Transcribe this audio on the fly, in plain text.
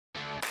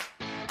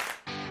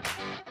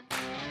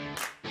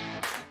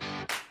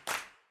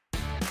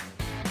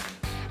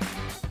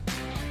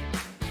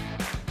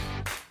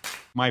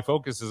My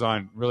focus is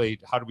on really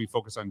how do we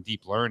focus on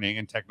deep learning,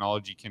 and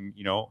technology can,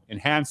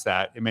 enhance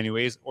that in many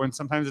ways, or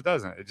sometimes it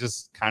doesn't. It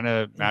just kind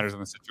of matters on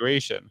the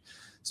situation.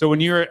 So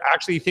when you're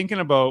actually thinking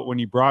about when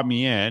you brought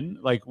me in,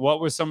 like what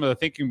was some of the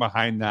thinking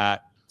behind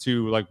that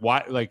to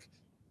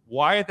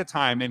why at the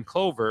time in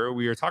Clover,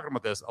 we were talking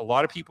about this, a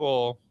lot of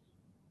people,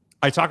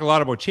 I talk a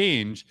lot about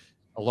change.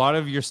 A lot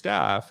of your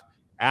staff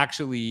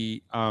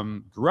actually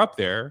grew up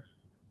there,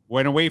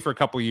 went away for a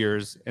couple of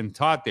years and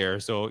taught there.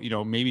 So,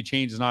 maybe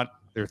change is not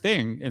their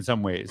thing in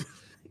some ways.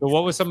 But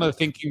what was some of the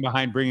thinking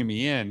behind bringing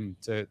me in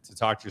to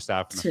talk to your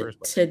staff in the first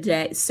place?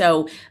 Today,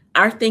 so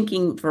our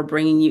thinking for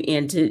bringing you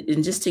in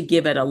and just to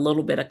give it a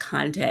little bit of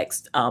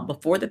context,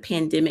 before the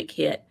pandemic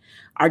hit,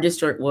 our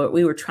district,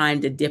 we were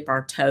trying to dip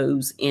our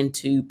toes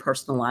into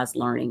personalized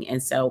learning.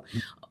 And so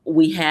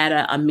we had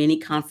a mini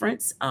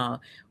conference.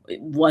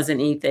 It wasn't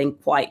anything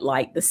quite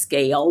like the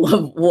scale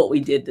of what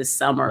we did this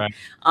summer. Right.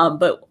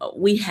 But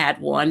we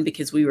had one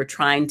because we were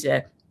trying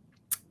to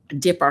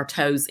dip our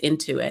toes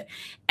into it.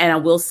 And I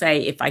will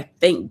say, if I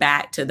think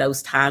back to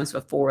those times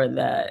before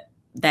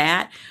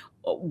that,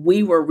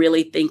 we were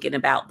really thinking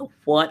about the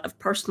what of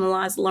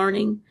personalized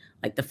learning,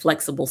 like the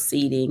flexible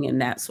seating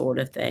and that sort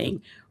of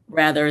thing,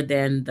 rather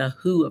than the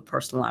who of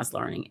personalized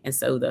learning. And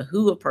so the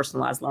who of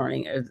personalized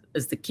learning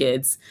is the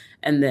kids,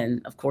 and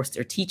then of course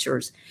their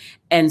teachers.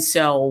 And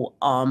so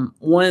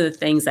one of the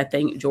things I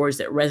think, George,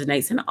 that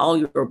resonates in all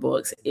your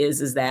books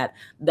is that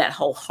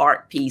whole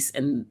heart piece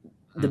and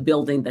the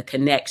building the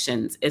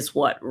connections is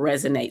what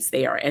resonates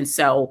there. And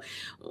so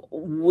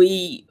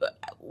we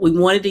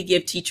wanted to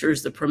give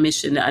teachers the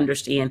permission to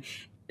understand,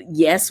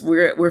 yes,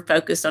 we're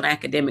focused on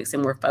academics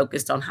and we're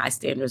focused on high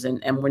standards,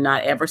 and we're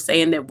not ever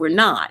saying that we're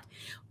not.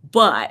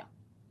 But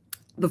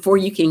before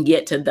you can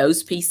get to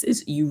those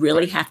pieces, you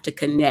really have to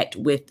connect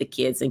with the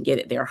kids and get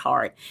at their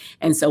heart.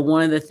 And so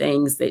one of the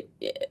things that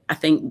I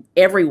think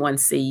everyone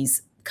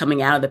sees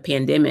coming out of the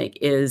pandemic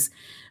is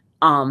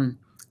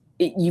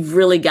you've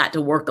really got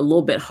to work a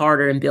little bit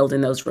harder in building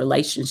those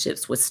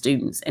relationships with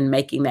students and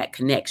making that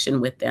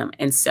connection with them.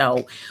 And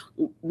so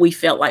we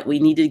felt like we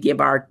needed to give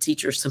our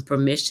teachers some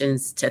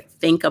permissions to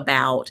think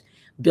about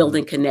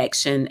building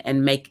connection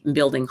and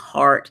building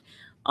heart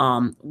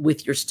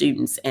with your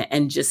students,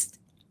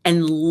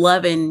 and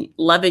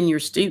loving your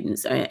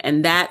students.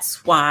 And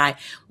that's why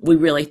we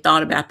really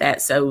thought about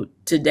that. So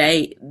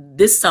today,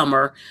 this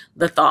summer,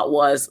 the thought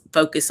was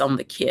focus on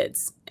the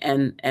kids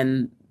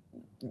and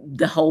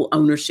the whole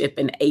ownership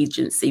and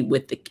agency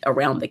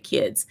around the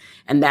kids.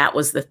 And that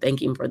was the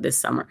thinking for this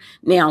summer.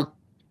 Now,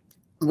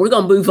 we're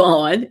going to move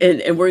on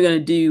and we're going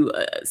to do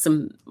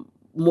some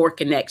more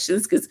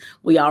connections, because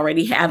we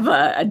already have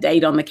a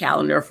date on the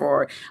calendar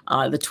for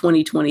the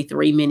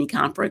 2023 mini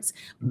conference.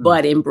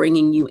 But in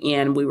bringing you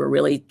in, we were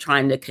really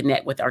trying to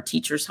connect with our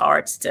teachers'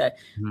 hearts to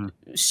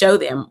show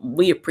them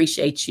we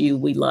appreciate you,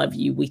 we love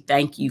you, we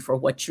thank you for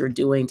what you're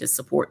doing to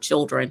support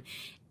children.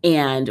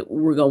 And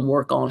we're going to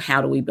work on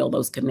how do we build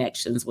those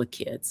connections with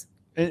kids.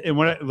 And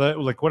what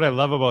I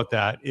love about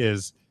that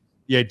is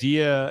the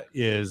idea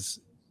is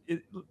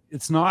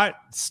it's not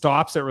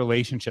stops at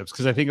relationships,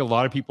 because I think a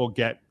lot of people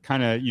get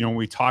kind of, when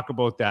we talk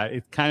about that,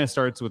 it kind of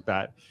starts with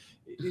that.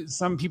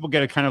 Some people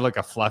get a kind of like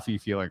a fluffy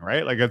feeling,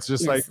 right? Like it's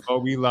just like, oh,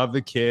 we love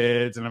the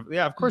kids, and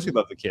yeah, of course we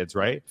love the kids,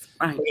 right?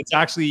 But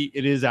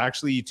it is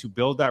actually to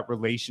build that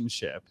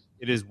relationship.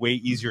 It is way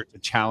easier to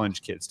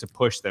challenge kids, to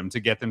push them, to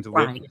get them to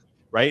live,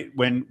 right?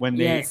 When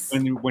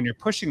you're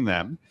pushing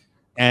them,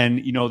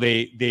 and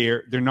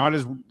they're not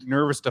as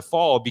nervous to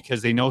fall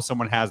because they know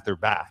someone has their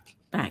back.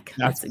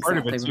 That's part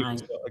of it too. Right.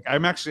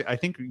 So, I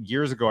think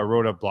years ago I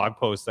wrote a blog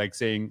post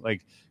saying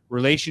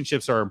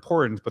relationships are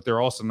important, but they're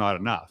also not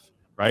enough,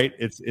 right?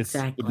 It's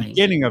the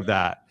beginning of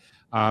that,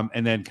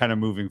 and then kind of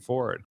moving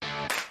forward.